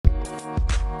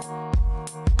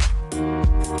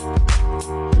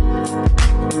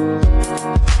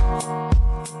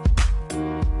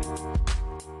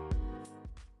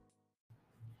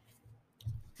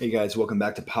Hey guys, welcome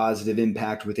back to Positive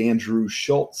Impact with Andrew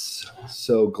Schultz.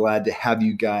 So glad to have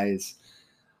you guys.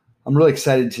 I'm really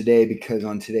excited today because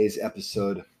on today's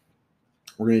episode,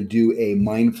 we're going to do a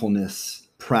mindfulness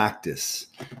practice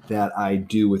that I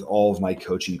do with all of my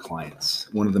coaching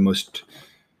clients. One of the most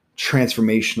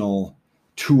transformational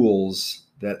tools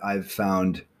that I've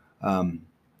found that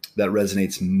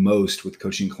resonates most with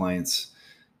coaching clients,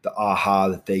 the aha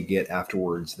that they get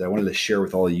afterwards that I wanted to share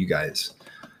with all of you guys.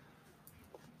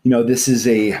 This is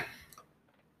a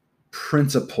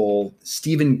principle.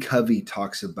 Stephen Covey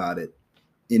talks about it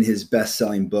in his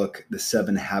best-selling book, The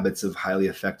 7 Habits of Highly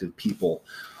Effective People.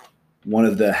 One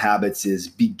of the habits is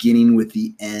beginning with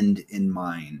the end in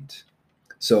mind.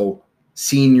 So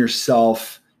seeing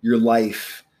yourself, your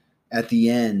life at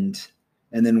the end,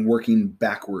 and then working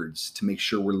backwards to make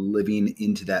sure we're living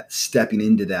into that, stepping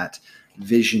into that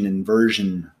vision and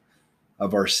version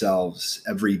of ourselves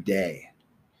every day.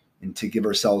 And to give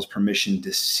ourselves permission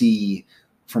to see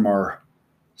from our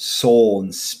soul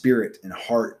and spirit and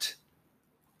heart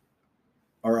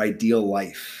our ideal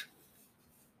life,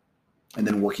 and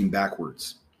then working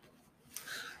backwards.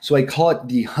 So I call it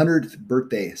the 100th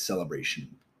birthday celebration.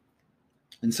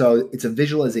 And so it's a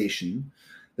visualization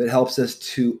that helps us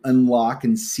to unlock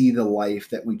and see the life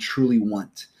that we truly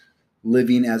want,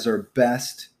 living as our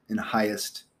best and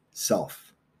highest self.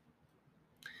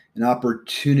 An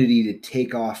opportunity to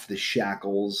take off the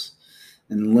shackles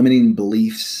and limiting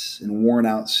beliefs and worn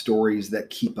out stories that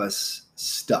keep us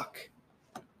stuck.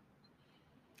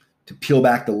 To peel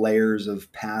back the layers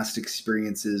of past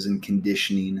experiences and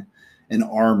conditioning and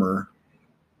armor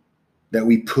that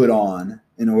we put on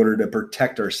in order to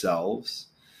protect ourselves,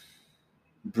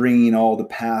 bringing all the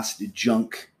past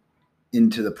junk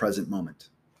into the present moment.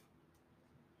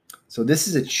 So this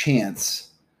is a chance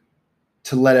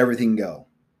to let everything go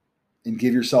and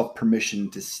give yourself permission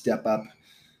to step up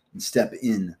and step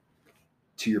in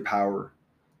to your power.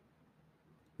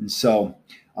 And so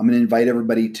I'm going to invite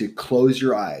everybody to close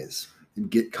your eyes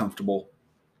and get comfortable.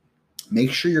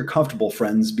 Make sure you're comfortable,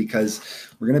 friends, because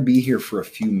we're going to be here for a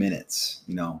few minutes,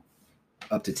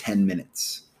 up to 10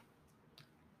 minutes.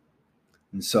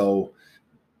 And so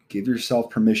give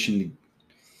yourself permission to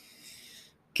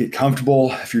get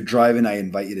comfortable. If you're driving, I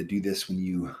invite you to do this when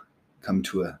you come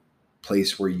to a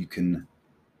place where you can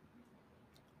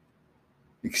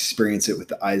experience it with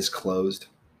the eyes closed.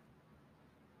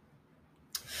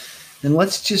 And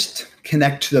let's just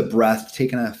connect to the breath,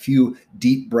 taking a few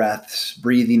deep breaths,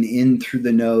 breathing in through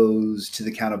the nose to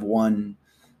the count of 1,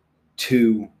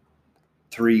 2,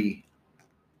 3,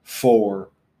 4,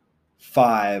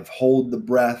 5. Hold the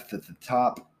breath at the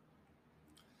top.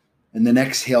 And then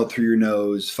exhale through your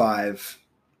nose. 5,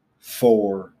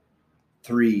 4,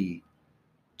 3,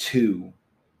 2,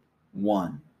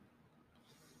 1.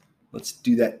 Let's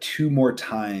do that 2 more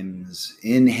times.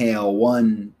 Inhale,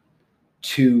 1,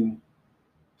 2,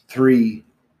 3,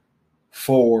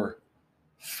 4,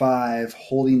 5,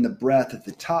 holding the breath at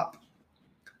the top.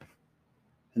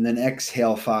 And then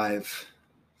exhale, 5,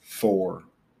 4,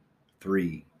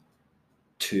 3,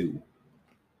 2,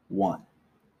 1.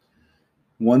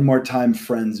 One more time,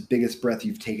 friends. Biggest breath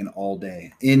you've taken all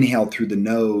day. Inhale through the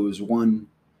nose. 1,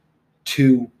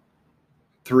 2,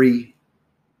 3,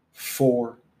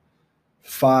 4,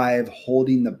 5,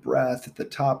 holding the breath at the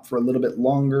top for a little bit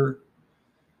longer.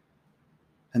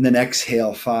 And then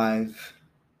exhale, 5,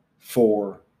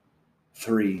 4,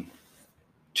 3,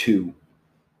 2,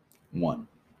 1.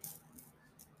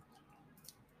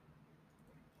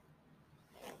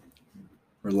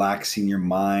 Relaxing your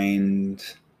mind,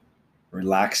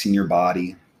 relaxing your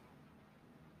body.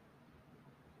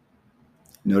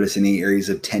 Notice any areas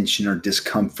of tension or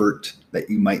discomfort that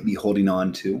you might be holding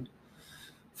on to.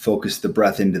 Focus the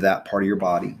breath into that part of your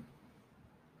body.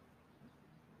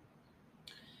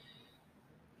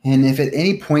 And if at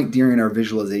any point during our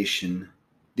visualization,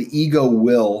 the ego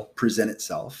will present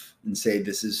itself and say,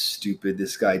 this is stupid,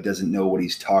 this guy doesn't know what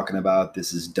he's talking about,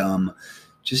 this is dumb,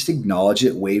 just acknowledge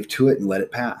it, wave to it, and let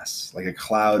it pass like a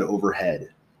cloud overhead.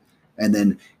 And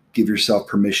then give yourself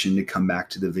permission to come back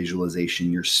to the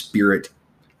visualization, your spirit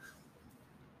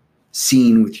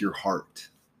seeing with your heart.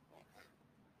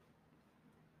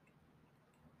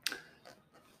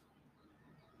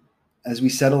 As we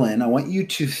settle in, I want you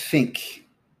to think,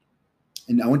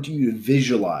 and I want you to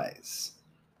visualize.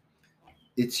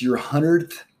 It's your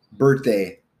 100th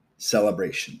birthday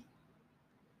celebration.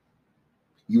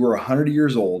 You are 100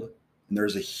 years old, and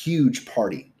there's a huge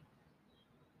party.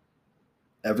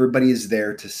 Everybody is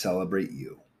there to celebrate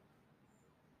you.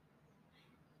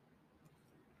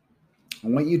 I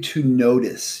want you to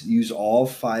notice, use all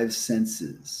 5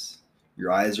 senses,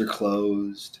 Your eyes are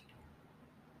closed,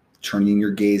 turning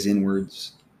your gaze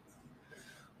inwards.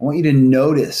 I want you to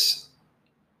notice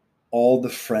all the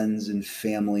friends and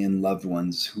family and loved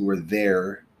ones who are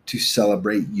there to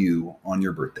celebrate you on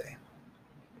your birthday.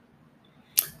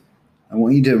 I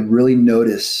want you to really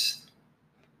notice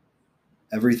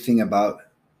everything about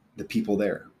the people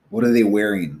there. What are they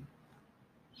wearing?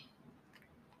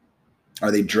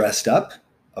 Are they dressed up,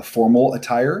 a formal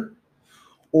attire?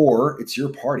 Or it's your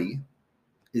party.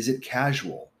 Is it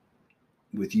casual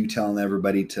with you telling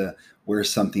everybody to wear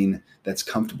something that's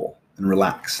comfortable and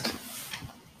relaxed?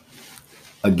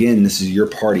 Again, this is your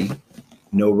party.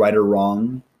 No right or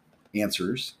wrong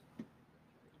answers.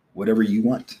 Whatever you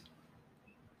want.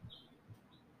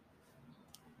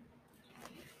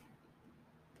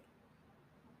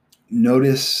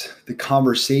 Notice the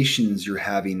conversations you're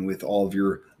having with all of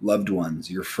your loved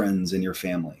ones, your friends, and your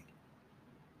family.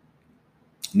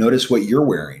 Notice what you're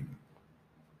wearing.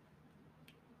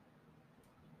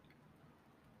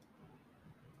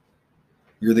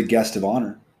 You're the guest of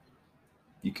honor.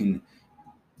 You can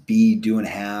be, do, and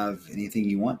have anything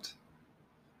you want.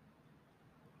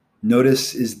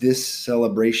 Notice, is this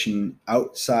celebration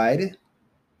outside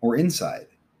or inside?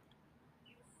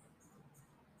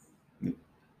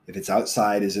 If it's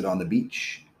outside, is it on the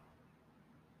beach,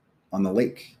 on the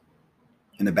lake,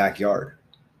 in the backyard?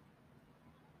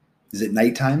 Is it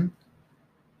nighttime?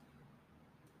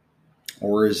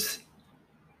 Or is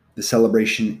the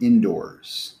celebration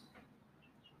indoors?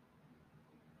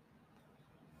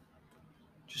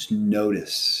 Just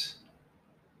notice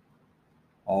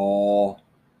all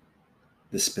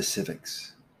the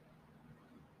specifics.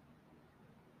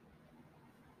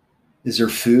 Is there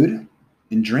food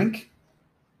and drink?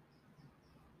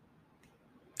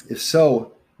 If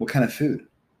so, what kind of food?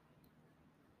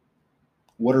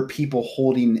 What are people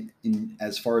holding in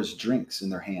as far as drinks in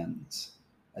their hands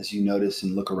as you notice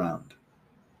and look around?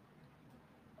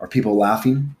 Are people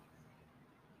laughing?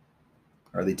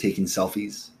 Are they taking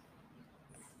selfies?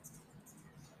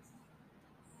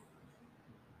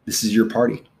 This is your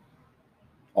party.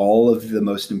 All of the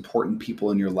most important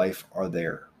people in your life are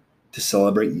there to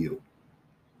celebrate you.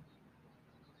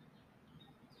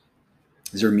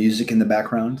 Is there music in the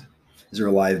background? Is there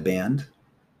a live band?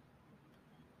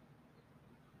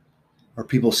 Are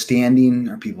people standing?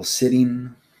 Are people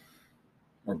sitting?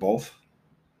 Or both?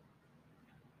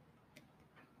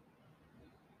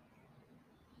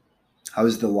 How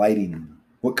is the lighting?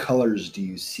 What colors do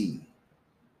you see?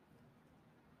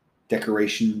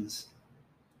 Decorations?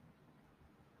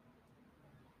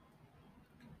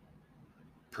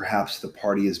 Perhaps the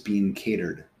party is being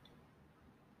catered.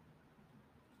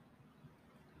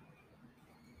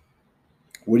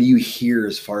 What do you hear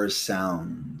as far as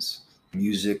sounds?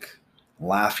 Music,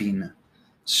 laughing,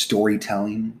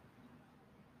 storytelling,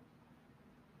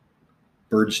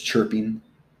 birds chirping.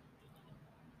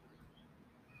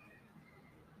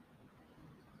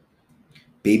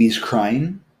 Babies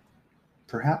crying,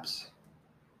 perhaps?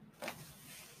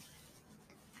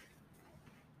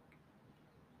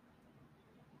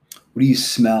 What do you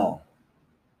smell?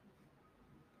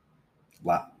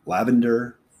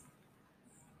 Lavender?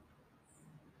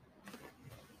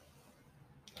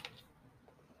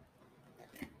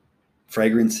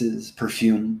 Fragrances,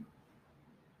 perfume?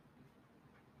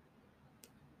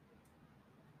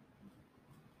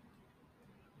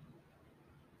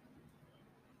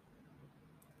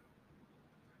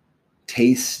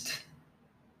 Taste,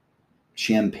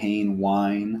 champagne,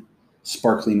 wine,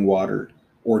 sparkling water,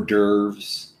 hors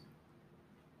d'oeuvres.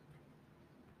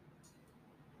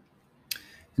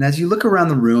 And as you look around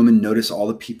the room and notice all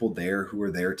the people there who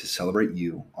are there to celebrate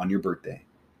you on your birthday,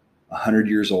 100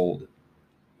 years old,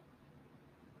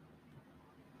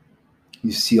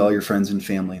 you see all your friends and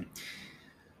family.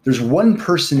 There's one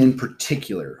person in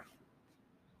particular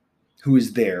who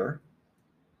is there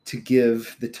to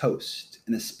give the toast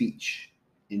and a speech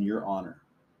in your honor.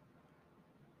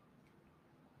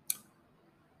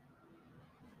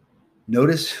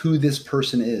 Notice who this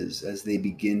person is as they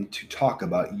begin to talk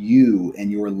about you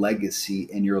and your legacy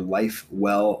and your life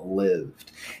well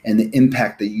lived and the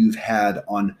impact that you've had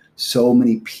on so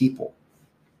many people.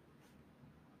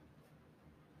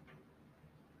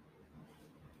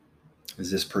 Is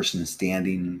this person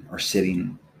standing or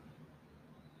sitting?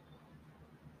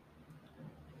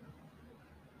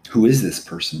 Who is this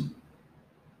person?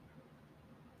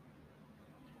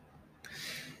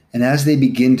 And as they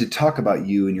begin to talk about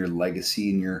you and your legacy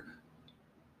and your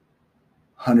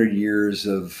 100 years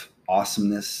of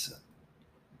awesomeness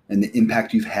and the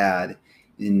impact you've had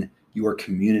in your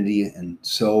community and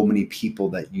so many people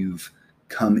that you've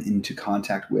come into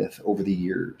contact with over the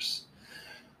years,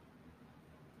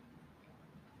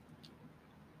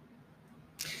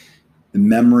 the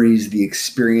memories, the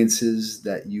experiences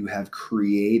that you have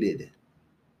created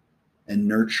and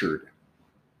nurtured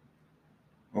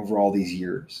over all these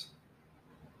years.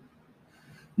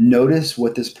 Notice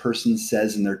what this person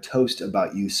says in their toast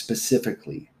about you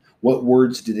specifically. What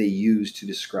words do they use to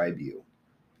describe you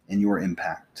and your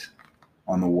impact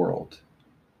on the world?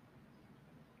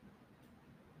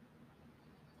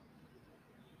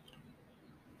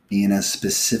 Being as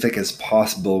specific as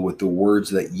possible with the words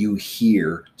that you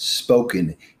hear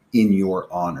spoken in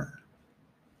your honor.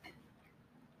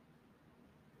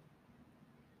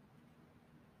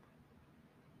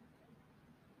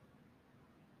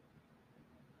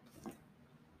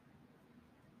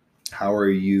 How are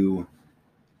you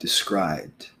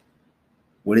described?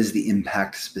 What is the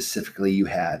impact specifically you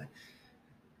had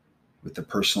with the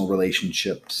personal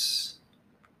relationships?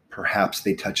 Perhaps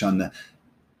they touch on the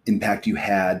impact you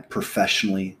had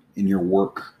professionally in your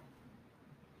work.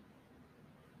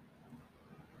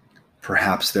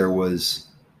 Perhaps there was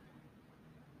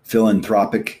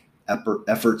philanthropic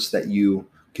efforts that you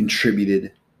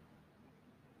contributed,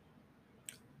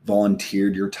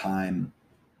 volunteered your time,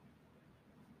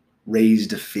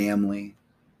 raised a family.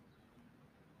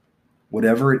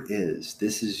 Whatever it is,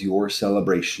 this is your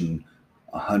celebration,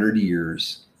 100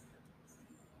 years,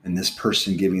 and this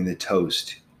person giving the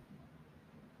toast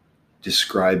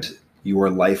describes your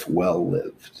life well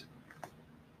lived.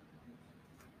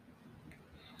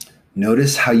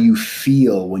 Notice how you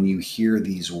feel when you hear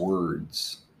these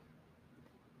words.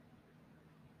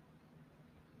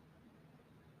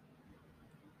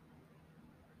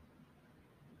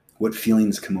 What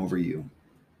feelings come over you?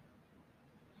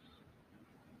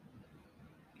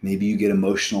 Maybe you get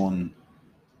emotional and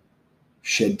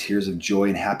shed tears of joy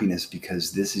and happiness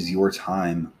because this is your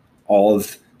time. All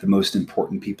of the most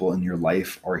important people in your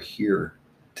life are here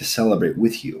to celebrate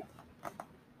with you.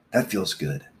 That feels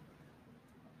good.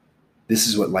 This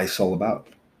is what life's all about.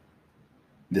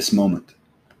 This moment.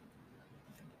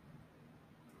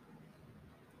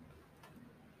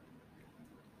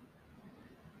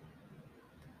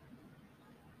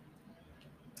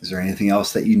 Is there anything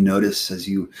else that you notice as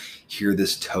you hear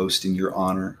this toast in your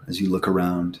honor, as you look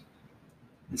around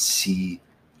and see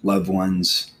loved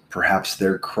ones, perhaps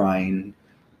they're crying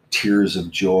tears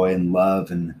of joy and love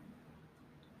and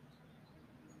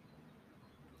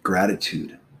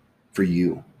gratitude for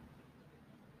you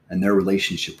and their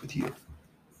relationship with you?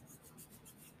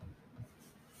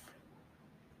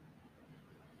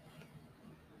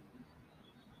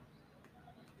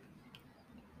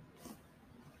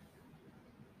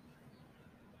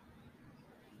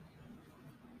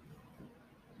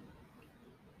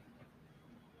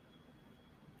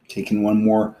 Taking one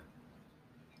more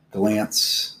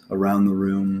glance around the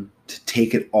room to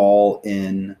take it all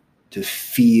in, to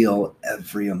feel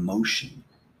every emotion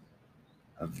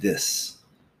of this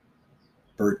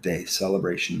birthday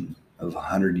celebration of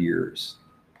 100 years.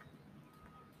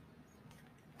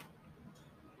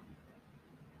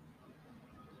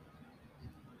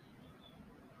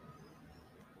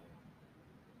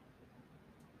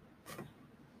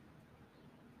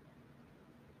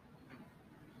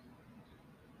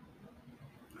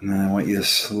 And then I want you to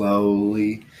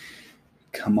slowly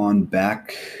come on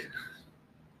back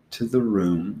to the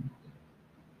room.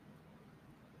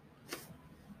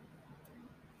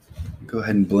 Go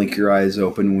ahead and blink your eyes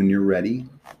open when you're ready.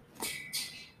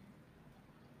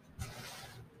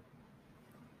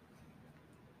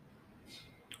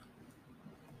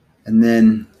 And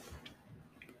then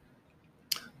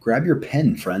grab your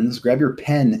pen, friends. Grab your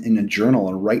pen and a journal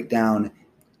and write down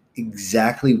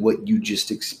exactly what you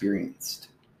just experienced.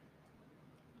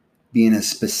 Being as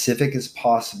specific as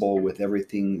possible with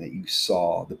everything that you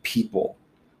saw, the people,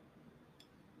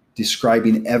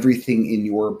 describing everything in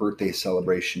your birthday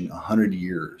celebration, 100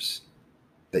 years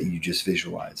that you just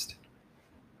visualized.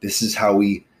 This is how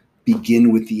we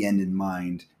begin with the end in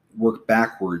mind, work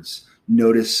backwards,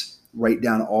 notice, write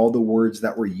down all the words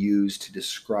that were used to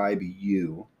describe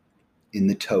you in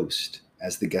the toast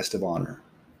as the guest of honor.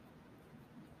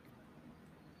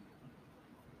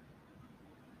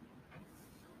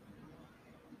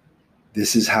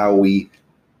 This is how we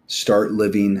start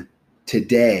living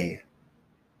today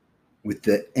with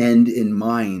the end in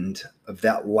mind of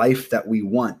that life that we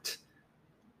want,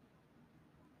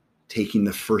 taking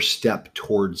the first step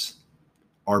towards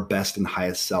our best and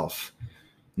highest self.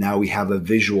 Now we have a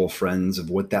visual, friends, of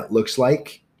what that looks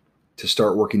like to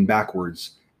start working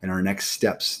backwards in our next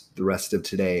steps the rest of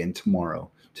today and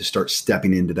tomorrow to start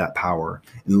stepping into that power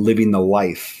and living the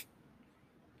life.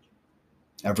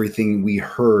 Everything we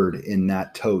heard in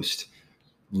that toast,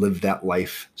 live that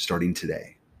life starting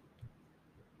today.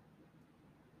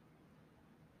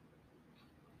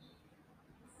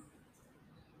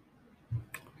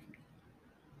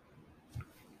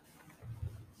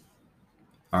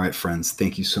 All right, friends,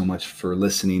 thank you so much for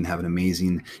listening. Have an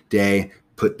amazing day.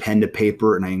 Put pen to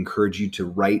paper, and I encourage you to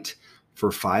write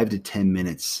for 5 to 10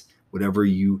 minutes, whatever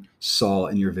you saw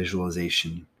in your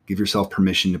visualization. Give yourself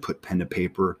permission to put pen to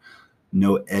paper.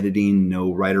 No editing,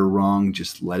 no right or wrong.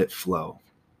 Just let it flow.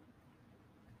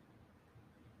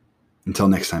 Until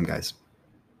next time, guys.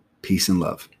 Peace and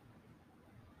love.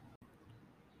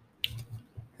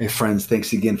 Hey, friends,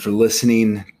 thanks again for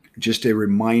listening. Just a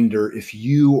reminder, if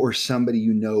you or somebody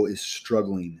you know is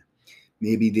struggling,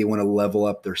 maybe they want to level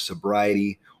up their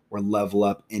sobriety or level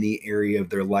up any area of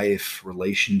their life,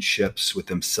 relationships with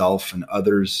themselves and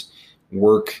others,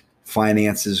 work,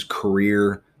 finances,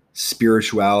 career,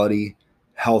 spirituality,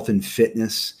 health and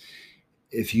fitness.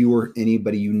 If you or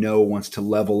anybody you know wants to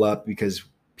level up because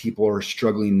people are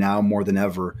struggling now more than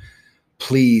ever,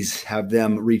 please have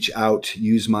them reach out.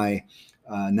 Use my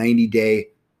 90-day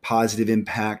positive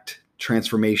impact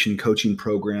transformation coaching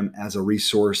program as a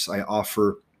resource. I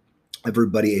offer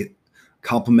everybody a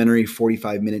complimentary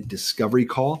 45-minute discovery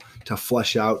call to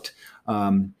flesh out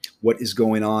what is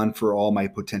going on for all my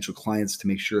potential clients to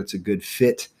make sure it's a good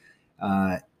fit.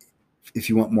 If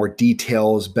you want more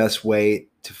details, best way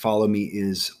to follow me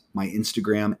is my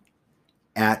Instagram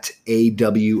at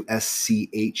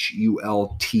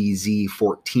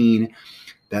AWSCHULTZ14.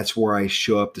 That's where I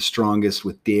show up the strongest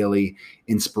with daily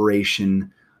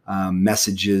inspiration,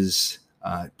 messages.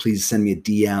 Please send me a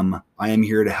DM. I am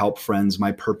here to help, friends.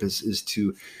 My purpose is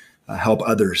to help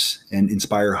others and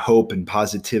inspire hope and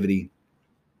positivity.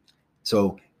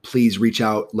 So please reach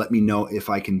out. Let me know if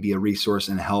I can be a resource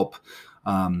and help.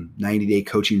 90-day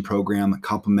coaching program,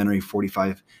 complimentary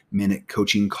 45-minute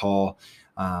coaching call.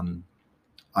 I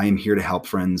am here to help,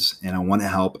 friends, and I want to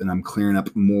help, and I'm clearing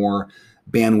up more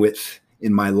bandwidth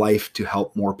in my life to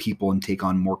help more people and take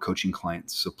on more coaching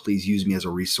clients. So please use me as a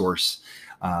resource.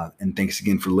 And thanks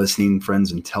again for listening,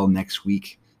 friends. Until next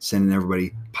week, sending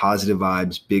everybody positive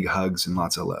vibes, big hugs, and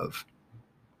lots of love.